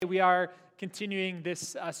We are continuing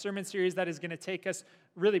this sermon series that is going to take us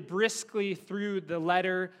really briskly through the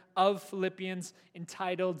letter of Philippians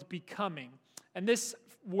entitled Becoming. And this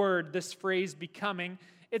word, this phrase, becoming,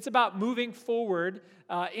 it's about moving forward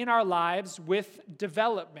in our lives with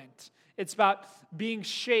development. It's about being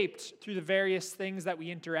shaped through the various things that we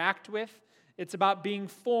interact with. It's about being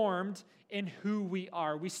formed in who we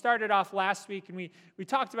are. We started off last week and we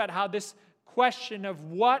talked about how this question of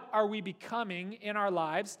what are we becoming in our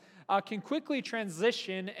lives can quickly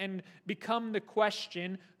transition and become the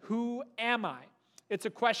question, who am I? It's a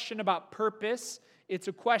question about purpose. It's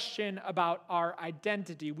a question about our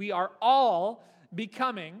identity. We are all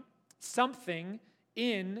becoming something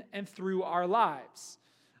in and through our lives.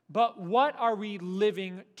 But what are we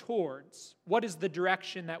living towards? What is the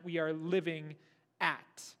direction that we are living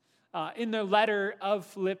at? In the letter of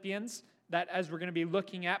Philippians, that as we're going to be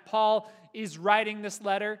looking at, Paul is writing this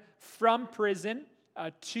letter from prison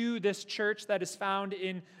to this church that is found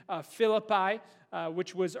in Philippi,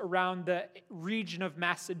 which was around the region of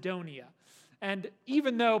Macedonia. And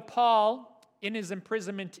even though Paul, in his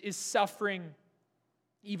imprisonment, is suffering,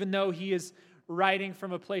 even though he is writing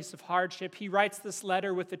from a place of hardship, he writes this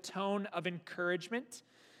letter with a tone of encouragement,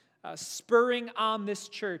 spurring on this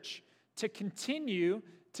church to continue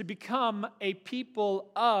to become a people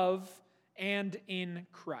of and in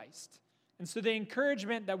Christ. And so the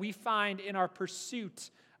encouragement that we find in our pursuit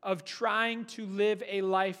of trying to live a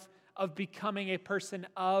life of becoming a person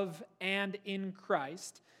of and in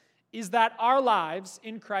Christ is that our lives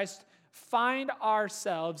in Christ find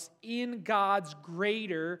ourselves in God's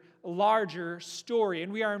greater, larger story.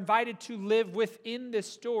 And we are invited to live within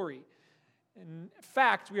this story. In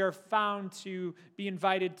fact, we are found to be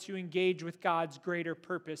invited to engage with God's greater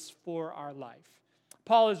purpose for our life.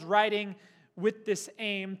 Paul is writing with this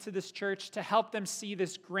aim to this church to help them see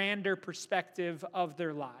this grander perspective of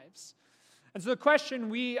their lives. And so the question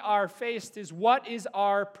we are faced is, what is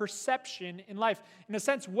our perception in life? In a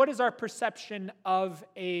sense, what is our perception of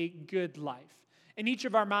a good life? In each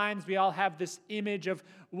of our minds, we all have this image of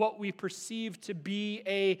what we perceive to be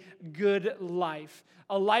a good life,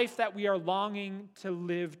 a life that we are longing to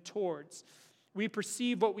live towards. We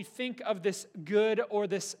perceive what we think of this good or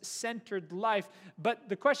this centered life, but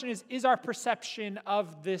the question is our perception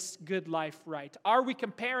of this good life right? Are we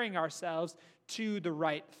comparing ourselves to the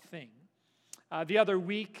right thing? The other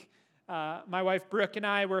week, my wife Brooke and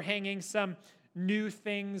I were hanging some new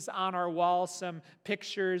things on our wall, some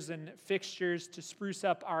pictures and fixtures to spruce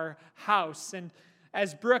up our house. And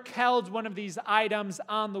as Brooke held one of these items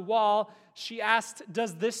on the wall, she asked,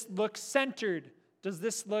 "Does this look centered? Does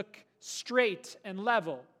this look straight and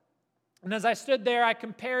level?" And as I stood there, I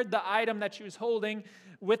compared the item that she was holding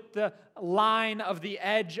with the line of the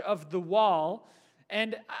edge of the wall.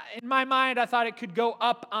 And in my mind, I thought it could go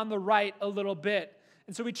up on the right a little bit.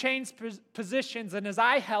 And so we changed positions, and as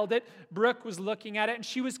I held it, Brooke was looking at it, and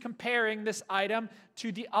she was comparing this item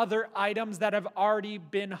to the other items that have already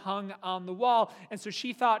been hung on the wall. And so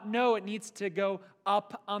she thought, no, it needs to go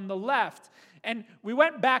up on the left. And we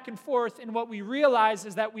went back and forth, and what we realized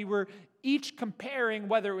is that we were each comparing,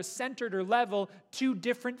 whether it was centered or level, two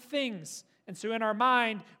different things. And so in our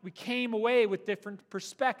mind, we came away with different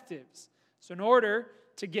perspectives. So in order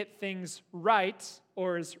to get things right,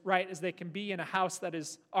 or as right as they can be in a house that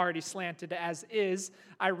is already slanted as is,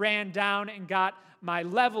 I ran down and got my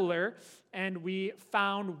leveler, and we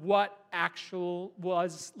found what actual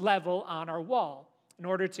was level on our wall. In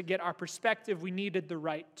order to get our perspective, we needed the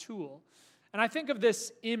right tool. And I think of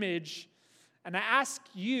this image, and I ask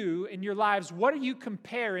you in your lives, what are you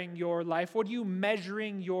comparing your life? What are you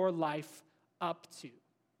measuring your life up to?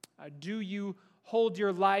 Do you hold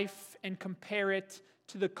your life and compare it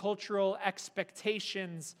to the cultural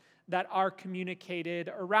expectations that are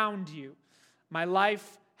communicated around you? My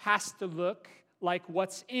life has to look like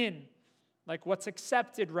what's in, like what's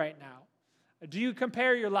accepted right now. Do you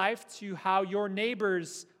compare your life to how your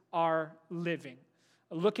neighbors are living?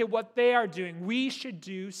 Look at what they are doing. We should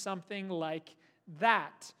do something like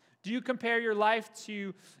that. Do you compare your life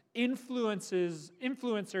to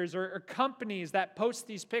influencers or companies that post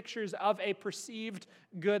these pictures of a perceived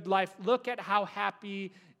good life? Look at how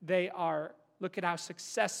happy they are. Look at how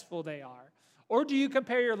successful they are. Or do you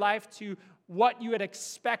compare your life to what you had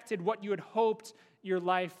expected, what you had hoped your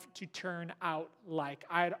life to turn out like?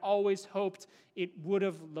 I had always hoped it would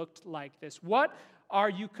have looked like this. What are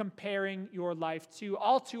you comparing your life to?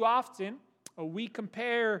 All too often, we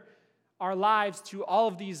compare our lives to all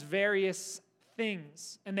of these various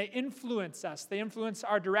things, and they influence us. They influence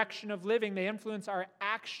our direction of living. They influence our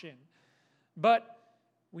action. But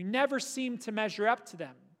we never seem to measure up to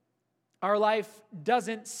them. our life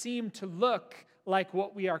doesn't seem to look like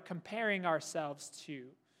what we are comparing ourselves to.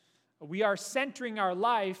 We are centering our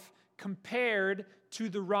life compared to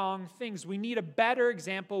the wrong things. We need a better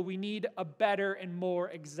example. We need a better and more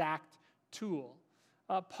exact tool.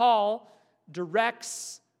 Paul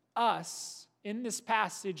directs us in this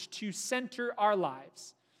passage to center our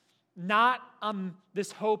lives, not on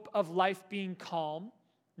this hope of life being calm,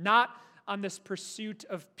 not on this pursuit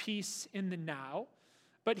of peace in the now,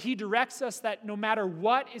 but he directs us that no matter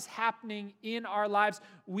what is happening in our lives,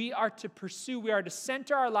 we are to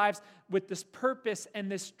center our lives with this purpose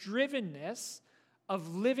and this drivenness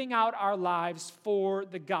of living out our lives for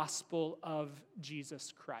the gospel of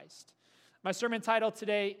Jesus Christ. My sermon title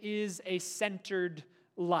today is A Centered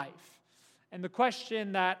Life. And the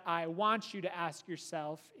question that I want you to ask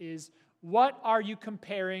yourself is, what are you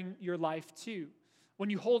comparing your life to? When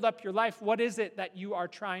you hold up your life, what is it that you are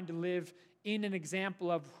trying to live in an example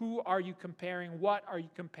of? Who are you comparing? What are you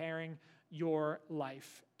comparing your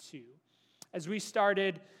life to? As we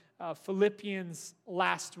started Philippians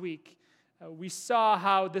last week, we saw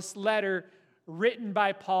how this letter written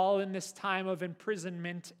by Paul in this time of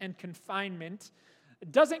imprisonment and confinement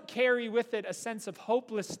doesn't carry with it a sense of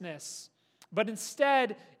hopelessness, but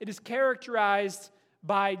instead it is characterized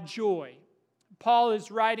by joy. Paul is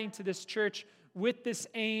writing to this church with this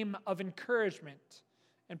aim of encouragement.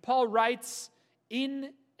 And Paul writes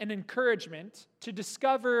in an encouragement to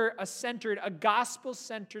discover a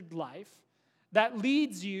gospel-centered life that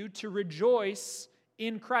leads you to rejoice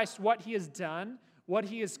in Christ, what he has done, what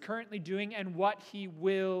he is currently doing, and what he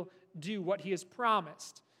will do, what he has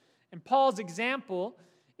promised. And Paul's example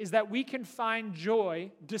is that we can find joy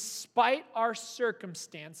despite our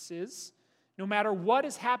circumstances, no matter what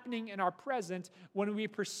is happening in our present, when we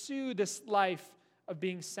pursue this life of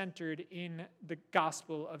being centered in the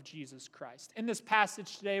gospel of Jesus Christ. In this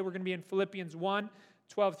passage today, we're going to be in Philippians 1,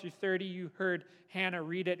 12 through 30. You heard Hannah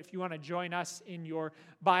read it. If you want to join us in your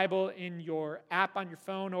Bible, in your app on your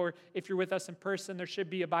phone, or if you're with us in person, there should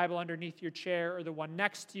be a Bible underneath your chair or the one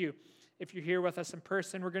next to you. If you're here with us in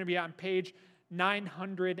person, we're going to be on page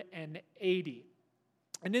 980.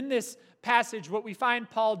 And in this passage, what we find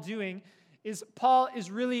Paul doing is Paul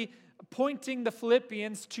is really pointing the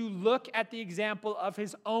Philippians to look at the example of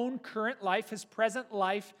his own current life, his present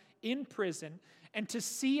life in prison, and to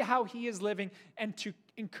see how he is living and to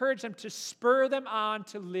encourage them, to spur them on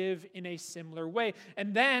to live in a similar way.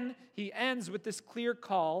 And then he ends with this clear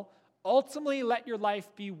call: ultimately, let your life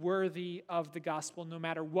be worthy of the gospel, no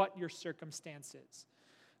matter what your circumstances.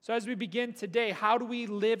 So as we begin today, how do we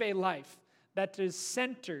live a life that is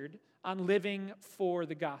centered on living for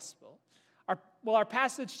the gospel? Our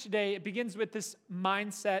passage today, it begins with this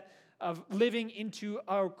mindset of living into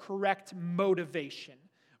our correct motivation.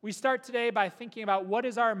 We start today by thinking about what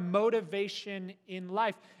is our motivation in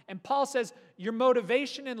life. And Paul says your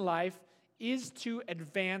motivation in life is to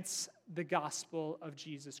advance the gospel of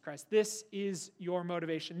Jesus Christ. This is your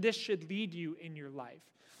motivation. This should lead you in your life.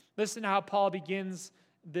 Listen to how Paul begins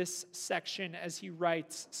this section as he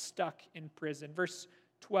writes, stuck in prison. Verse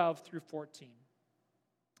 12 through 14.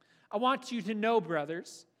 I want you to know,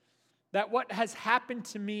 brothers, that what has happened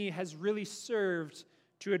to me has really served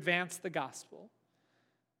to advance the gospel,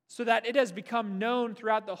 so that it has become known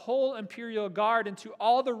throughout the whole imperial guard and to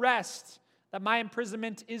all the rest that my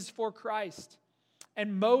imprisonment is for Christ.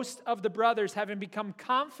 And most of the brothers, having become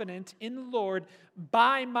confident in the Lord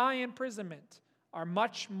by my imprisonment, are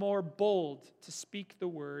much more bold to speak the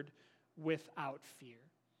word without fear.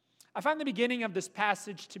 I find the beginning of this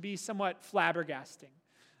passage to be somewhat flabbergasting.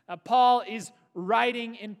 Paul is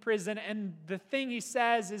writing in prison, and the thing he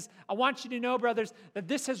says is, I want you to know, brothers, that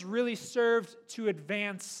this has really served to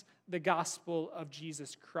advance the gospel of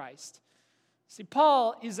Jesus Christ. See,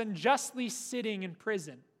 Paul is unjustly sitting in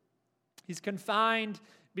prison. He's confined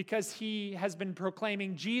because he has been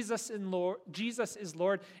proclaiming Jesus is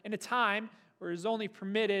Lord in a time where it is only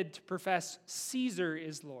permitted to profess Caesar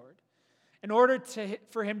is Lord. In order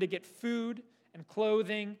for him to get food and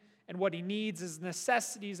clothing and what he needs as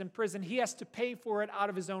necessities in prison, he has to pay for it out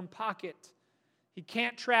of his own pocket. He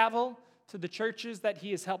can't travel to the churches that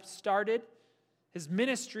he has helped started. His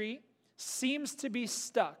ministry seems to be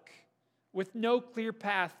stuck with no clear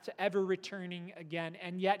path to ever returning again.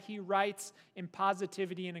 And yet he writes in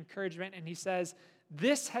positivity and encouragement, and he says,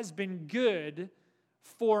 this has been good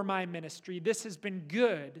for my ministry. This has been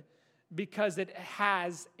good because it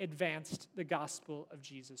has advanced the gospel of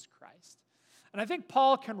Jesus Christ. And I think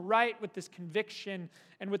Paul can write with this conviction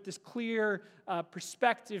and with this clear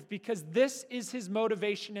perspective because this is his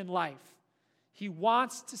motivation in life. He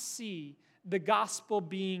wants to see the gospel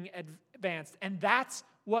being advanced, and that's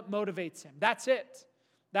what motivates him. That's it.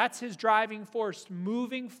 That's his driving force,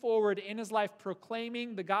 moving forward in his life,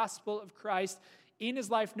 proclaiming the gospel of Christ in his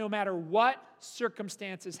life, no matter what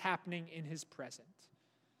circumstance is happening in his present.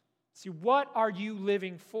 See, what are you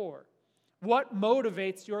living for? What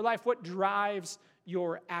motivates your life? What drives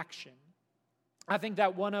your action? I think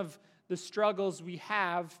that one of the struggles we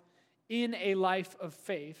have in a life of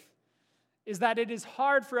faith is that it is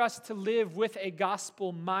hard for us to live with a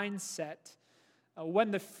gospel mindset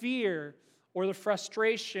when the fear or the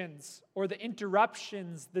frustrations or the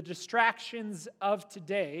interruptions, the distractions of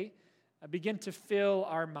today begin to fill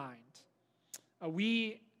our mind.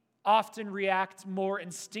 We often react more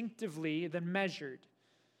instinctively than measured.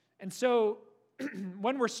 And so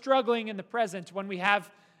when we're struggling in the present, when we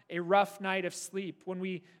have a rough night of sleep, when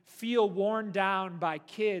we feel worn down by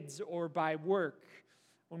kids or by work,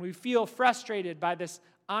 when we feel frustrated by this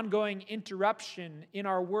ongoing interruption in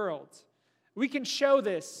our world, we can show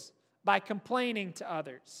this by complaining to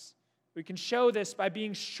others. We can show this by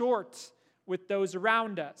being short with those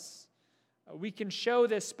around us. We can show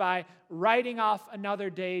this by writing off another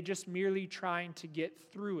day, just merely trying to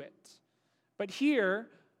get through it. But here,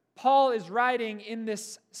 Paul is writing in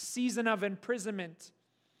this season of imprisonment,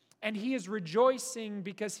 and he is rejoicing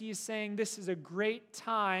because he is saying this is a great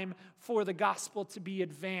time for the gospel to be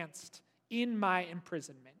advanced in my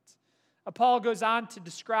imprisonment. Paul goes on to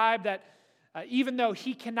describe that even though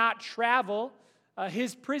he cannot travel,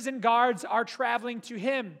 his prison guards are traveling to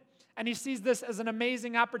him. And he sees this as an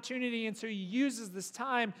amazing opportunity, and so he uses this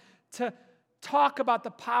time to talk about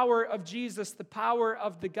the power of Jesus, the power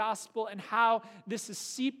of the gospel, and how this is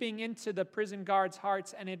seeping into the prison guards'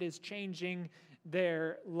 hearts, and it is changing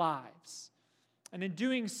their lives. And in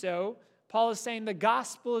doing so, Paul is saying the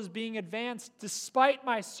gospel is being advanced despite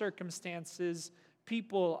my circumstances.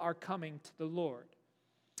 People are coming to the Lord.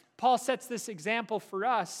 Paul sets this example for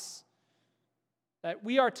us that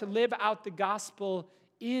we are to live out the gospel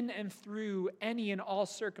in and through any and all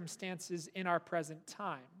circumstances in our present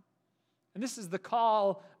time. And this is the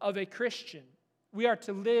call of a Christian. We are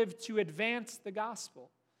to live to advance the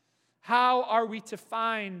gospel. How are we to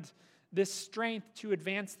find this strength to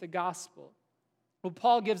advance the gospel? Well,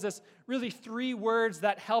 Paul gives us really 3 words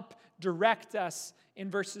that help direct us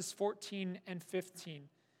in verses 14 and 15.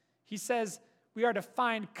 He says we are to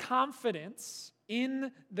find confidence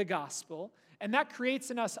in the gospel, and that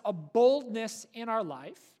creates in us a boldness in our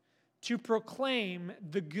life to proclaim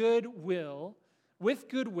with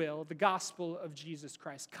goodwill, the gospel of Jesus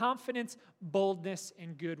Christ. Confidence, boldness,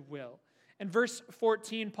 and goodwill. In verse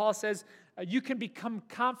 14, Paul says, you can become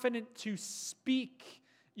confident to speak.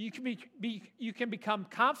 You can become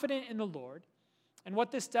confident in the Lord. And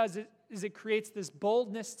what this does is it creates this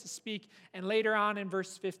boldness to speak. And later on in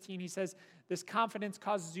verse 15, he says, this confidence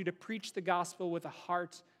causes you to preach the gospel with a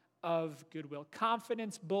heart of goodwill.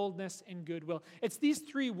 Confidence, boldness, and goodwill. It's these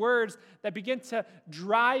 3 words that begin to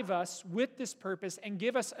drive us with this purpose and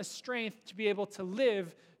give us a strength to be able to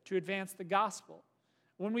live to advance the gospel.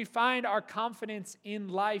 When we find our confidence in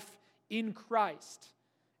life in Christ,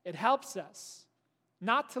 it helps us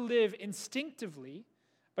not to live instinctively,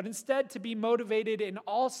 but instead to be motivated in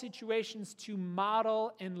all situations to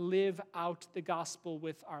model and live out the gospel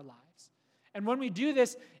with our lives. And when we do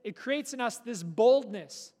this, it creates in us this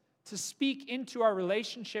boldness to speak into our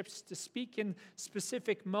relationships, to speak in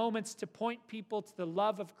specific moments, to point people to the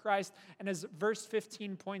love of Christ. And as verse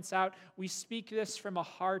 15 points out, we speak this from a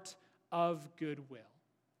heart of goodwill.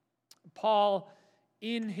 Paul,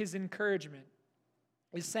 in his encouragement,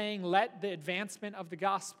 is saying, let the advancement of the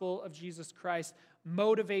gospel of Jesus Christ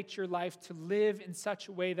motivate your life to live in such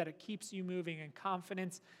a way that it keeps you moving in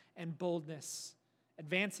confidence and boldness,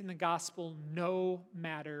 advancing the gospel no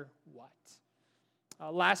matter what.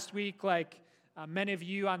 Last week, like many of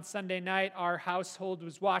you on Sunday night, our household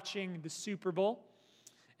was watching the Super Bowl.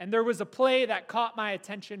 And there was a play that caught my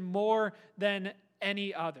attention more than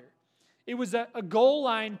any other. It was a goal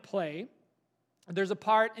line play. There's a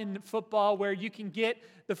part in football where you can get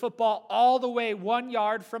the football all the way 1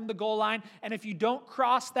 yard from the goal line. And if you don't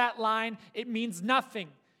cross that line, it means nothing.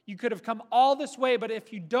 You could have come all this way, but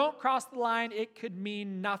if you don't cross the line, it could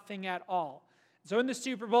mean nothing at all. So in the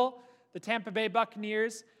Super Bowl, the Tampa Bay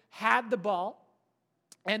Buccaneers had the ball,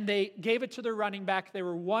 and they gave it to their running back. They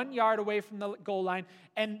were 1 yard away from the goal line,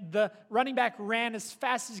 and the running back ran as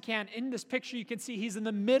fast as he can. In this picture, you can see he's in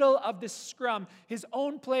the middle of this scrum. His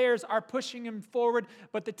own players are pushing him forward,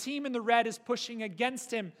 but the team in the red is pushing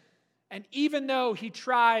against him. And even though he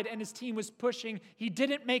tried and his team was pushing, he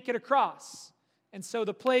didn't make it across. And so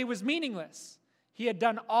the play was meaningless. He had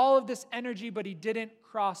done all of this energy, but he didn't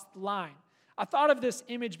cross the line. I thought of this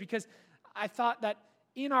image because I thought that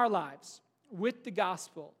in our lives with the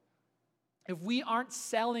gospel, if we aren't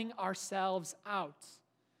selling ourselves out,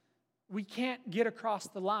 we can't get across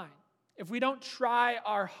the line. If we don't try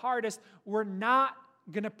our hardest, we're not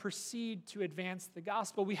going to proceed to advance the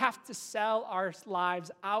gospel. We have to sell our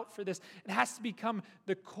lives out for this. It has to become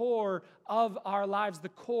the core of our lives, the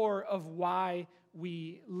core of why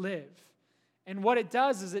we live. And what it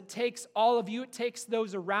does is it takes all of you, it takes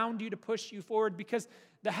those around you to push you forward, because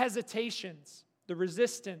the hesitations, the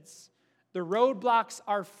resistance, the roadblocks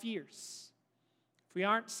are fierce. If we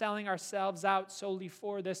aren't selling ourselves out solely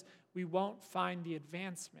for this, we won't find the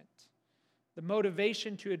advancement. The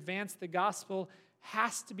motivation to advance the gospel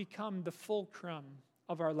has to become the fulcrum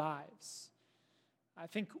of our lives. I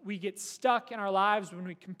think we get stuck in our lives when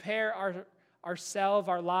we compare ourselves,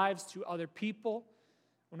 our lives to other people,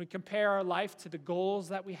 when we compare our life to the goals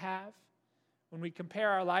that we have, when we compare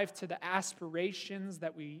our life to the aspirations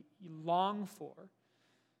that we long for.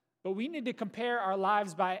 But we need to compare our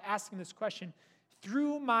lives by asking this question: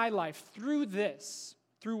 through my life, through this,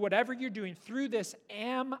 through whatever you're doing, through this,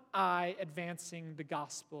 am I advancing the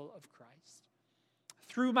gospel of Christ?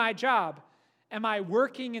 Through my job, am I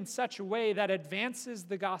working in such a way that advances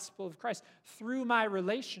the gospel of Christ? Through my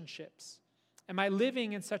relationships, am I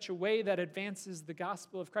living in such a way that advances the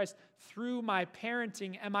gospel of Christ? Through my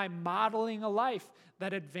parenting, am I modeling a life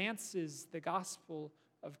that advances the gospel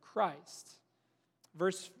of Christ?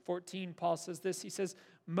 Verse 14, Paul says this. He says,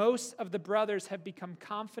 most of the brothers have become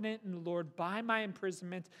confident in the Lord by my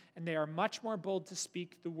imprisonment, and they are much more bold to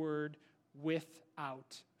speak the word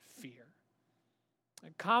without fear.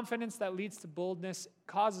 And confidence that leads to boldness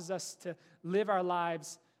causes us to live our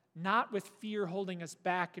lives not with fear holding us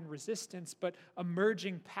back in resistance, but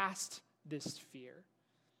emerging past this fear.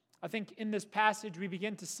 I think in this passage we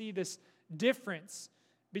begin to see this difference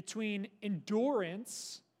between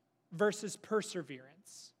endurance versus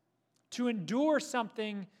perseverance. To endure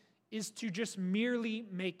something is to just merely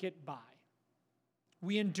make it by.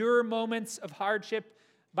 We endure moments of hardship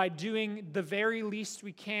by doing the very least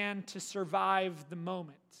we can to survive the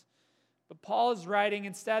moment. But Paul is writing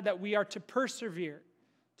instead that we are to persevere.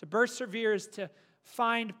 To persevere is to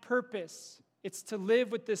find purpose. It's to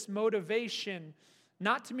live with this motivation,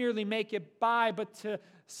 not to merely make it by, but to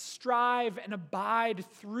strive and abide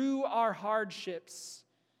through our hardships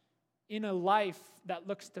in a life that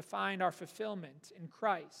looks to find our fulfillment in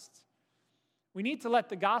Christ. We need to let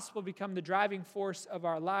the gospel become the driving force of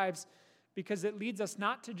our lives, because it leads us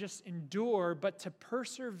not to just endure, but to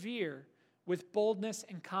persevere with boldness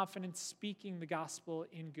and confidence, speaking the gospel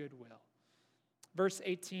in goodwill. Verse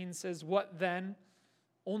 18 says, what then?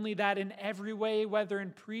 Only that in every way, whether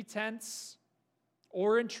in pretense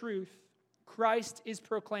or in truth, Christ is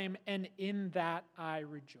proclaimed, and in that I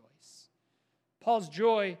rejoice. Paul's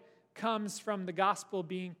joy comes from the gospel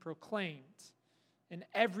being proclaimed. In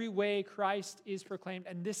every way, Christ is proclaimed,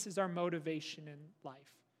 and this is our motivation in life.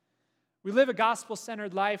 We live a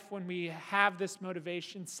gospel-centered life when we have this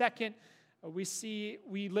motivation. Second,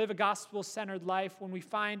 we live a gospel-centered life when we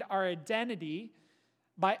find our identity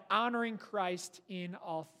by honoring Christ in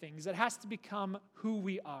all things. It has to become who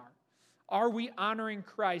we are. Are we honoring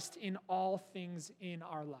Christ in all things in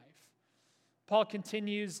our life? Paul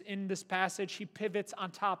continues in this passage. He pivots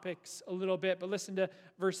on topics a little bit, but listen to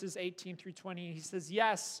verses 18 through 20. He says,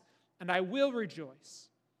 yes, and I will rejoice.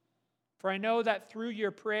 For I know that through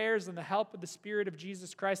your prayers and the help of the Spirit of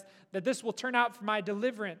Jesus Christ, that this will turn out for my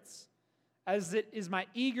deliverance, as it is my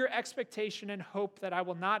eager expectation and hope that I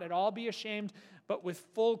will not at all be ashamed, but with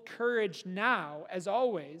full courage now, as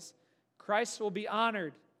always, Christ will be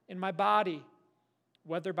honored in my body,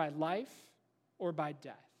 whether by life or by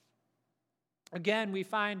death. Again, we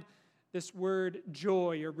find this word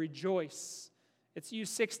joy or rejoice. It's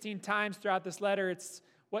used 16 times throughout this letter. It's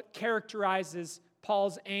what characterizes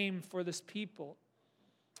Paul's aim for this people.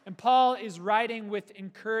 And Paul is writing with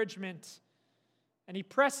encouragement, and he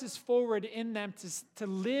presses forward in them to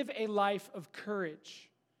live a life of courage,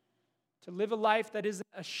 to live a life that isn't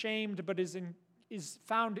ashamed but is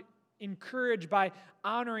found encouraged by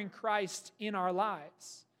honoring Christ in our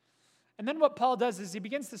lives. And then what Paul does is he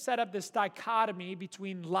begins to set up this dichotomy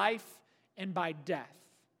between life and by death,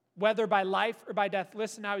 whether by life or by death.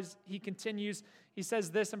 Listen how he continues. He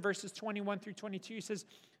says this in verses 21 through 22. He says,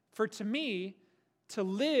 for to me, to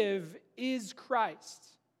live is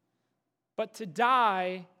Christ, but to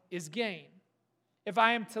die is gain. If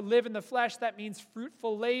I am to live in the flesh, that means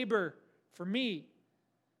fruitful labor for me.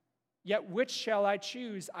 Yet which shall I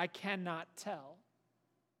choose? I cannot tell.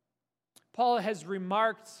 Paul has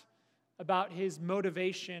remarked about his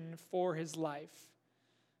motivation for his life.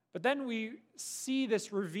 But then we see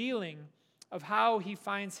this revealing of how he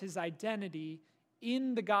finds his identity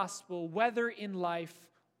in the gospel, whether in life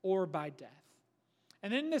or by death.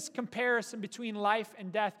 And in this comparison between life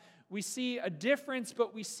and death, we see a difference,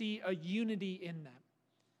 but we see a unity in them.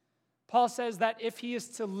 Paul says that if he is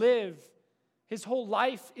to live, his whole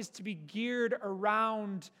life is to be geared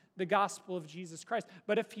around the gospel of Jesus Christ.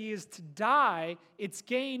 But if he is to die, it's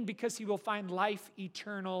gain because he will find life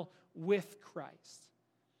eternal with Christ.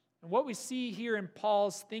 And what we see here in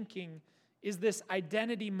Paul's thinking is this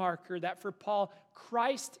identity marker that for Paul,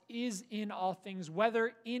 Christ is in all things,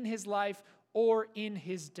 whether in his life or in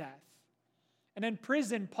his death. And in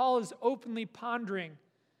prison, Paul is openly pondering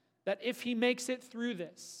that if he makes it through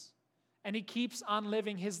this and he keeps on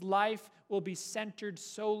living, his life will be centered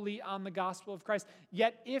solely on the gospel of Christ.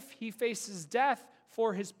 Yet if he faces death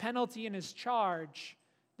for his penalty and his charge,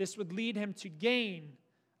 this would lead him to gain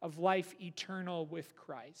of life eternal with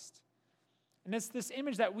Christ. And it's this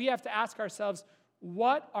image that we have to ask ourselves,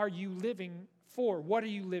 what are you living for? What are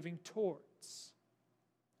you living towards?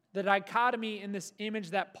 The dichotomy in this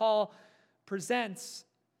image that Paul presents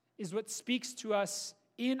is what speaks to us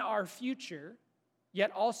in our future,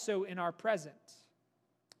 yet also in our present.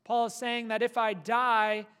 Paul is saying that if I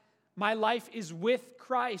die, my life is with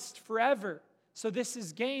Christ forever. So this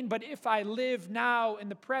is gain. But if I live now in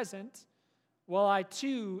the present, well, I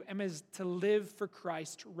too am as to live for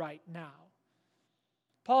Christ right now.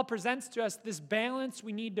 Paul presents to us this balance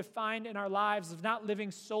we need to find in our lives of not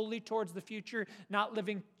living solely towards the future, not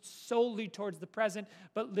living solely towards the present,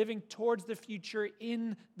 but living towards the future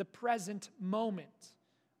in the present moment.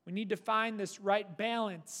 We need to find this right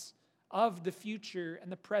balance of the future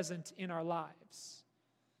and the present in our lives.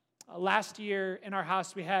 Last year in our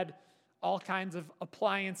house, we had all kinds of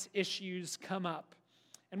appliance issues come up.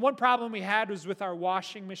 And one problem we had was with our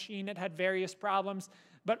washing machine. It had various problems.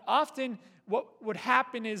 But often what would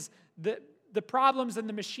happen is the problems in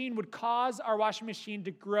the machine would cause our washing machine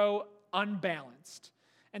to grow unbalanced.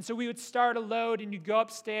 And so we would start a load and you'd go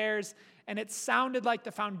upstairs and it sounded like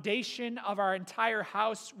the foundation of our entire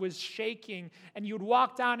house was shaking. And you would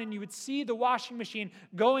walk down and you would see the washing machine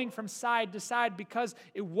going from side to side because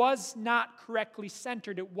it was not correctly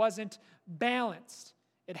centered. It wasn't balanced.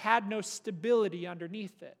 It had no stability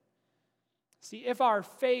underneath it. See, if our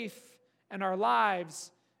faith and our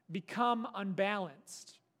lives become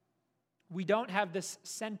unbalanced, we don't have this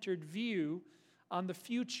centered view on the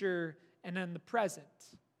future and on the present.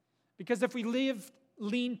 Because if we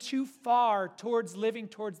lean too far towards living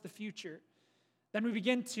towards the future, then we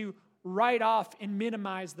begin to write off and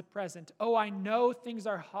minimize the present. Oh, I know things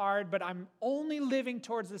are hard, but I'm only living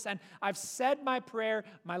towards this end. I've said my prayer.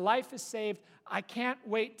 My life is saved. I can't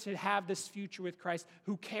wait to have this future with Christ.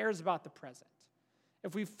 Who cares about the present?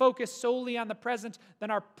 If we focus solely on the present, then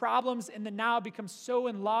our problems in the now become so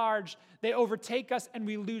enlarged, they overtake us and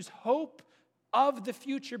we lose hope of the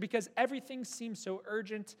future because everything seems so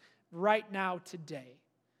urgent right now today.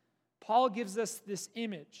 Paul gives us this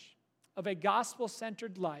image of a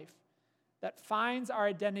gospel-centered life that finds our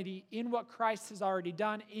identity in what Christ has already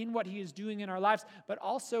done, in what he is doing in our lives, but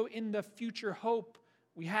also in the future hope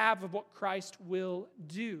we have of what Christ will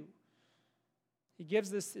do. He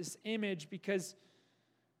gives us this image because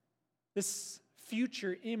this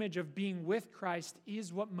future image of being with Christ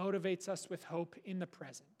is what motivates us with hope in the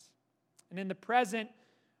present. And in the present,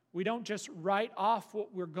 we don't just write off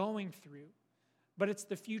what we're going through, but it's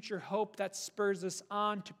the future hope that spurs us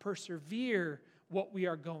on to persevere what we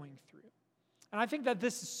are going through. And I think that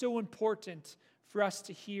this is so important for us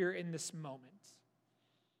to hear in this moment.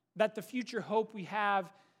 That the future hope we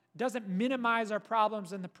have doesn't minimize our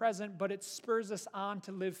problems in the present, but it spurs us on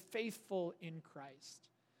to live faithful in Christ.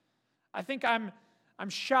 I think I'm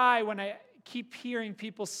shy when I keep hearing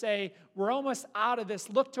people say, we're almost out of this.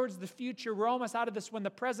 Look towards the future. We're almost out of this when the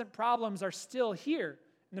present problems are still here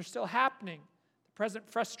and they're still happening. The present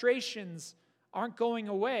frustrations aren't going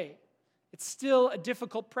away. It's still a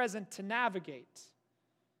difficult present to navigate.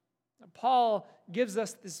 Paul gives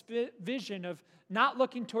us this vision of not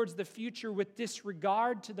looking towards the future with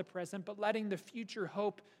disregard to the present, but letting the future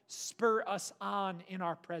hope spur us on in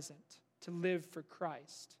our present to live for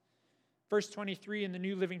Christ. Verse 23 in the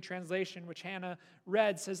New Living Translation, which Hannah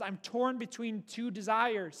read, says, I'm torn between two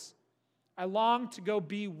desires. I long to go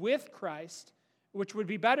be with Christ, which would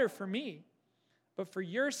be better for me. But for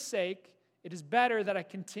your sake, it is better that I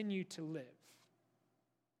continue to live.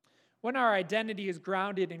 When our identity is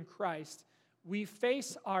grounded in Christ, we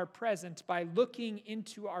face our present by looking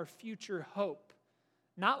into our future hope,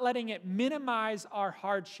 not letting it minimize our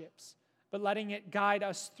hardships, but letting it guide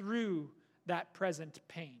us through that present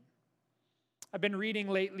pain. I've been reading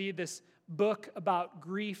lately this book about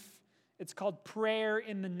grief. It's called Prayer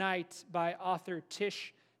in the Night by author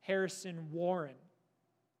Tish Harrison Warren.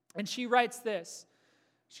 And she writes this.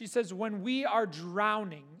 She says, when we are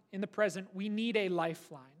drowning in the present, we need a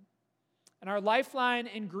lifeline. And our lifeline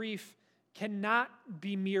in grief cannot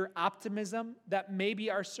be mere optimism that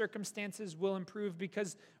maybe our circumstances will improve,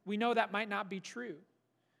 because we know that might not be true.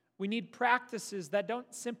 We need practices that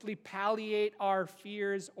don't simply palliate our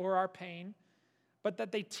fears or our pain, but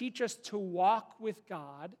that they teach us to walk with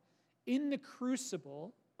God in the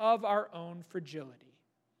crucible of our own fragility.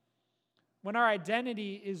 When our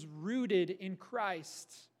identity is rooted in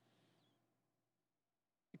Christ,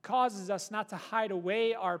 it causes us not to hide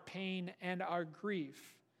away our pain and our grief.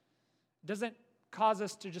 It doesn't cause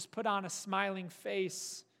us to just put on a smiling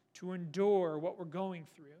face to endure what we're going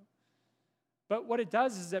through. But what it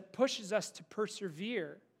does is it pushes us to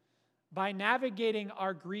persevere by navigating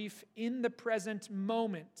our grief in the present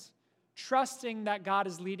moment, trusting that God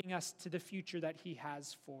is leading us to the future that He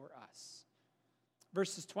has for us.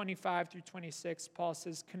 Verses 25 through 26, Paul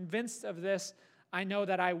says, convinced of this, I know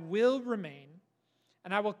that I will remain,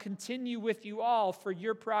 and I will continue with you all for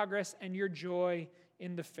your progress and your joy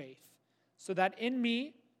in the faith, so that in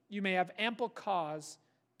me you may have ample cause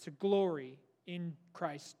to glory in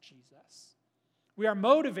Christ Jesus. We are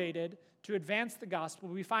motivated to advance the gospel.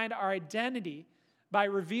 We find our identity by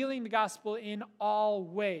revealing the gospel in all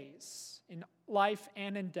ways, in life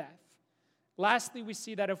and in death. Lastly, we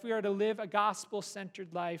see that if we are to live a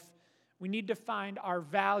gospel-centered life, we need to find our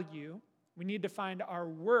value, we need to find our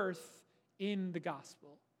worth in the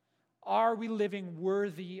gospel. Are we living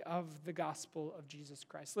worthy of the gospel of Jesus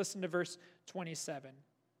Christ? Listen to verse 27.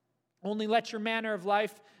 Only let your manner of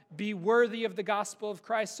life be worthy of the gospel of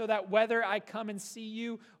Christ, so that whether I come and see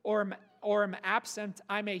you or am absent,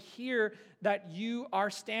 I may hear that you are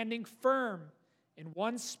standing firm in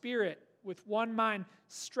one spirit, with one mind,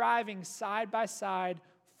 striving side by side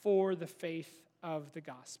for the faith of the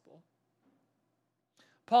gospel.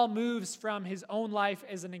 Paul moves from his own life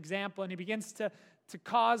as an example, and he begins to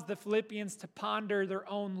cause the Philippians to ponder their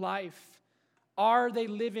own life. Are they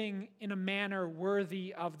living in a manner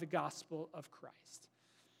worthy of the gospel of Christ?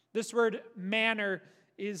 This word manner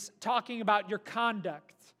is talking about your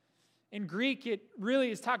conduct. In Greek, it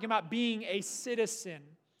really is talking about being a citizen.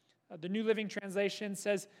 The New Living Translation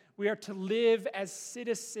says we are to live as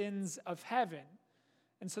citizens of heaven.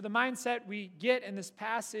 And so the mindset we get in this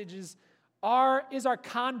passage is our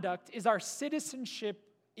conduct, is our citizenship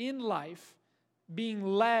in life being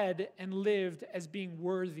led and lived as being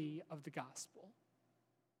worthy of the gospel.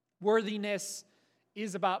 Worthiness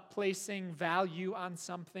is about placing value on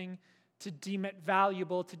something, to deem it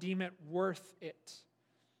valuable, to deem it worth it.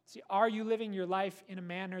 See, are you living your life in a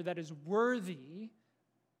manner that is worthy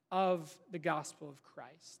of the gospel of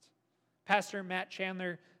Christ? Pastor Matt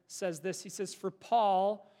Chandler says this. He says, for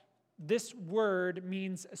Paul, this word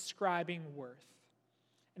means ascribing worth.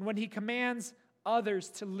 And when he commands others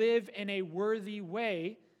to live in a worthy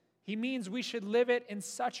way, he means we should live it in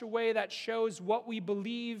such a way that shows what we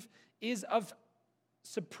believe is of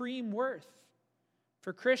supreme worth.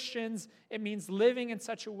 For Christians, it means living in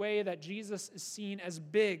such a way that Jesus is seen as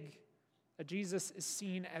big, that Jesus is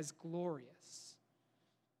seen as glorious.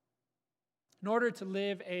 In order to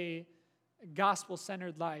live a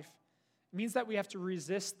gospel-centered life, it means that we have to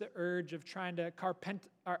resist the urge of trying to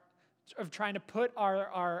put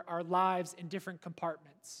our lives in different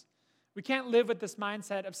compartments. We can't live with this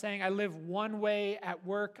mindset of saying, I live one way at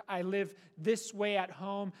work, I live this way at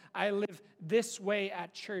home, I live this way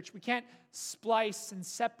at church. We can't splice and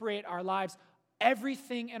separate our lives.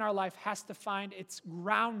 Everything in our life has to find its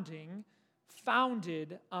grounding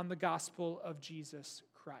founded on the gospel of Jesus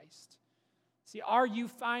Christ. See, are you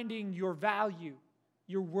finding your value,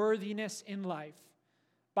 your worthiness in life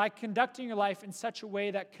by conducting your life in such a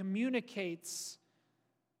way that communicates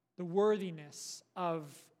the worthiness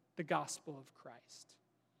of the gospel of Christ?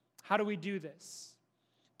 How do we do this?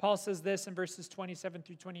 Paul says this in verses 27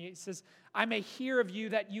 through 28. He says, I may hear of you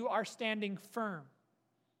that you are standing firm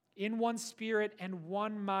in one spirit and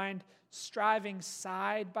one mind, striving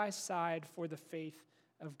side by side for the faith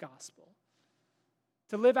of gospel.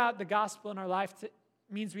 To live out the gospel in our life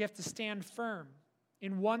means we have to stand firm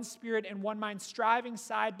in one spirit and one mind, striving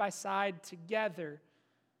side by side together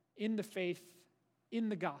in the faith, in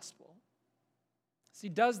the gospel. See,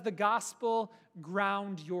 does the gospel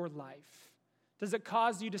ground your life? Does it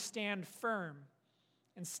cause you to stand firm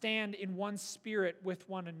and stand in one spirit with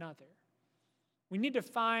one another? We need to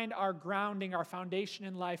find our grounding, our foundation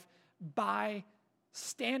in life by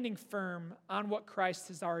standing firm on what Christ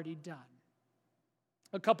has already done.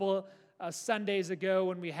 A couple Sundays ago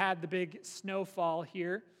when we had the big snowfall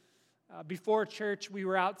here, Before church, we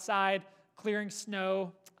were outside clearing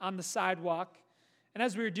snow on the sidewalk. And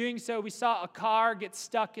as we were doing so, we saw a car get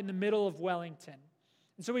stuck in the middle of Wellington.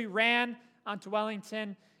 And so we ran onto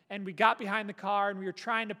Wellington, and we got behind the car, and we were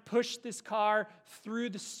trying to push this car through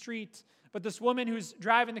the street. But this woman who's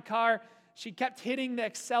driving the car, she kept hitting the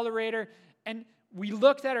accelerator, and we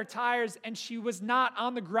looked at her tires, and she was not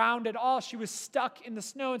on the ground at all. She was stuck in the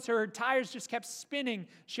snow, and so her tires just kept spinning.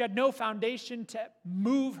 She had no foundation to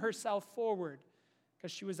move herself forward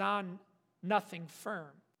because she was on nothing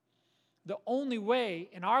firm. The only way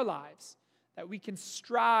in our lives that we can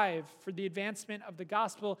strive for the advancement of the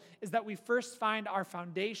gospel is that we first find our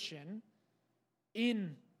foundation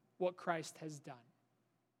in what Christ has done.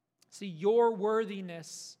 See, your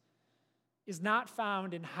worthiness is not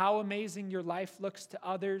found in how amazing your life looks to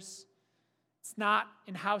others. It's not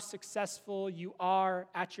in how successful you are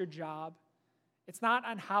at your job. It's not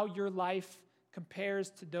on how your life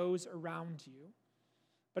compares to those around you.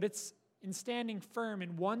 But it's in standing firm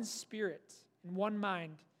in one spirit, in one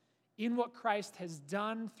mind, in what Christ has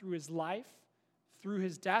done through his life, through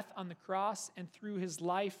his death on the cross, and through his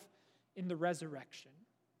life in the resurrection.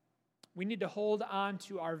 We need to hold on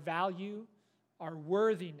to our value, our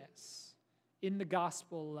worthiness in the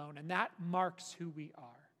gospel alone, and that marks who we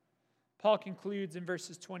are. Paul concludes in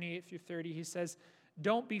verses 28 through 30. He says,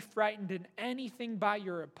 "Don't be frightened in anything by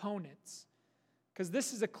your opponents, because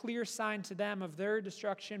this is a clear sign to them of their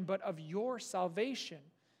destruction, but of your salvation,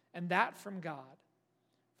 and that from God.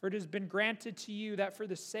 For it has been granted to you that for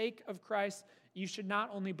the sake of Christ, you should not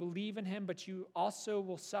only believe in him, but you also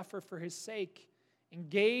will suffer for his sake,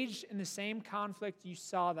 engaged in the same conflict you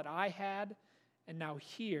saw that I had, and now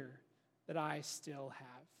hear that I still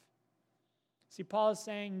have." See, Paul is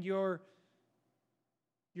saying your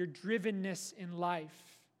drivenness in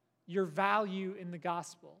life, your value in the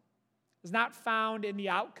gospel, is not found in the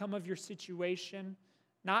outcome of your situation,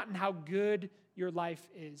 not in how good your life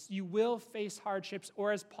is. You will face hardships,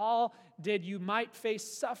 or as Paul did, you might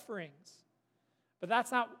face sufferings. But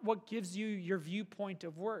that's not what gives you your viewpoint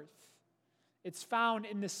of worth. It's found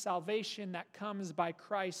in the salvation that comes by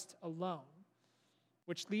Christ alone,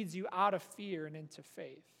 which leads you out of fear and into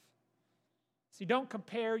faith. See, don't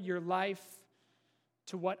compare your life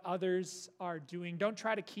to what others are doing. Don't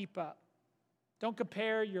try to keep up. Don't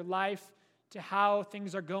compare your life to how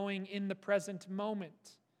things are going in the present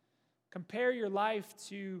moment. Compare your life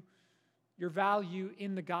to your value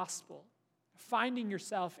in the gospel, finding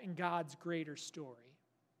yourself in God's greater story.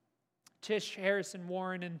 Tish Harrison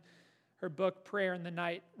Warren, in her book Prayer in the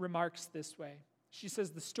Night, remarks this way. She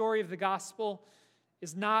says, "The story of the gospel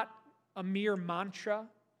is not a mere mantra.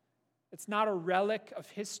 It's not a relic of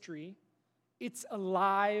history. It's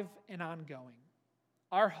alive and ongoing.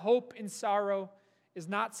 Our hope in sorrow is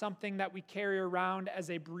not something that we carry around as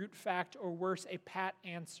a brute fact or worse, a pat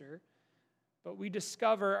answer, but we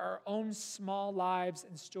discover our own small lives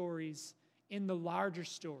and stories in the larger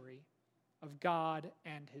story of God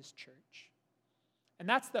and his church." And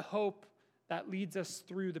that's the hope that leads us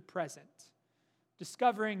through the present,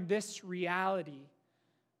 discovering this reality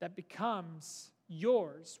that becomes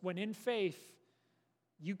yours when in faith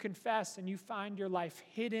you confess and you find your life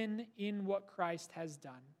hidden in what Christ has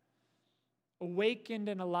done, awakened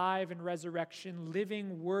and alive in resurrection,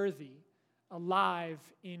 living worthy,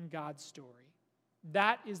 alive in God's story.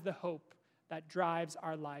 That is the hope that drives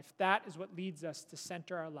our life. That is what leads us to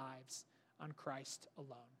center our lives on Christ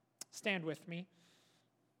alone. Stand with me.